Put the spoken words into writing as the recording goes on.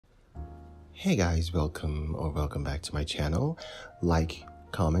Hey guys, welcome back to my channel. Like,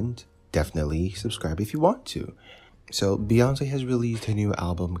 comment, definitely subscribe if you want to. So Beyonce has released her new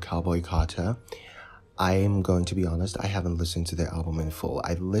album, Cowboy Carter. I am going to be honest, I haven't listened to the album in full.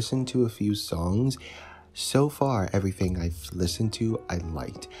 I've listened to a few songs. So far, everything I've listened to, I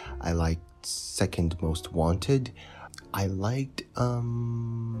liked. I liked Second Most Wanted. I liked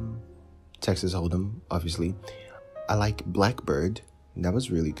Texas Hold'em, obviously. I like Blackbird. That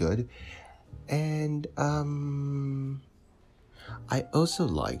was really good. And I also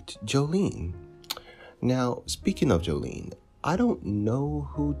liked Jolene. Now, speaking of Jolene, I don't know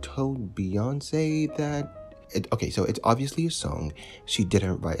who told Beyonce that so it's obviously a song. She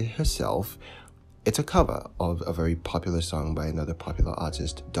didn't write it herself. It's a cover of a very popular song by another popular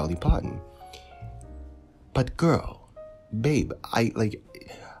artist, Dolly Parton. But girl, babe,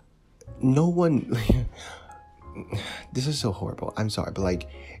 no one this is so horrible. I'm sorry, but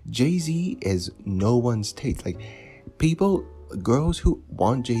Jay-Z is no one's taste. Girls who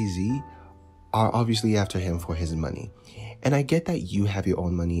want Jay-Z are obviously after him for his money. And I get that you have your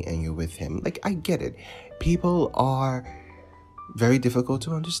own money and you're with him. I get it. People are very difficult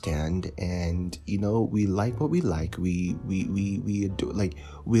to understand, and we like what we like. We adore,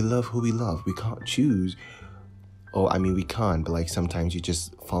 we love who we love. We can't choose. Oh, I mean, we can't, but sometimes you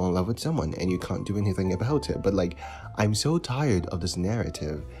just fall in love with someone and you can't do anything about it. But I'm so tired of this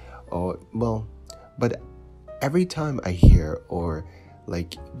narrative. But every time I hear or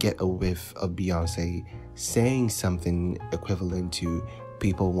get a whiff of Beyonce saying something equivalent to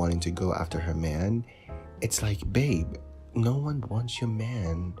people wanting to go after her man, it's babe, no one wants your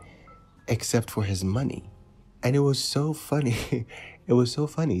man except for his money. And it was so funny. It was so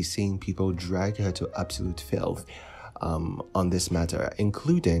funny seeing people drag her to absolute filth on this matter,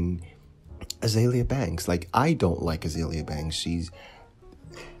 including Azealia Banks. I don't like Azealia Banks.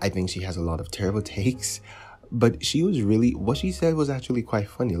 I think she has a lot of terrible takes, but what she said was actually quite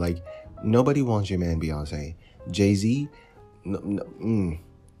funny. Nobody wants your man, Beyonce. Jay-Z, I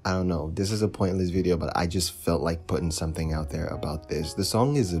don't know. This is a pointless video, but I just felt like putting something out there about this. The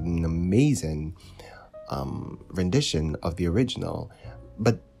song is an amazing rendition of the original,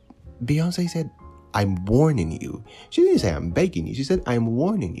 but Beyonce said, "I'm warning you." She didn't say I'm begging you. She said, "I'm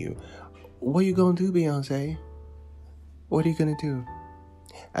warning you." What are you gonna do, Beyonce? What are you gonna do?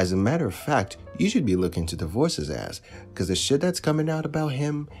 As a matter of fact, you should be looking to divorce his ass, because the shit that's coming out about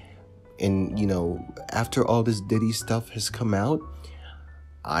him, and after all this Diddy stuff has come out,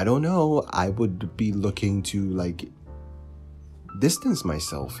 I don't know. I would be looking to distance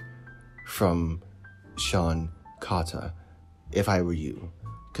myself from Sean Carter if I were you,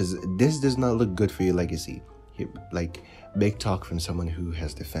 because this does not look good for your legacy. Big talk from someone who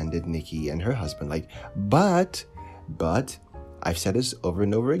has defended Nicki and her husband. But I've said this over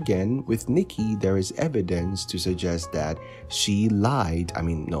and over again. With Nicki, there is evidence to suggest that she lied. I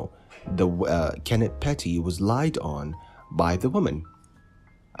mean, no, Kenneth Petty was lied on by the woman.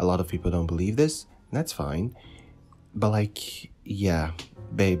 A lot of people don't believe this. That's fine. But yeah,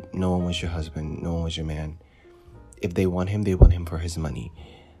 babe, no one was your husband. No one was your man. If they want him for his money.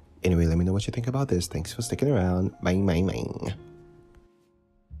 Anyway, let me know what you think about this. Thanks for sticking around. Bye, bye, bye.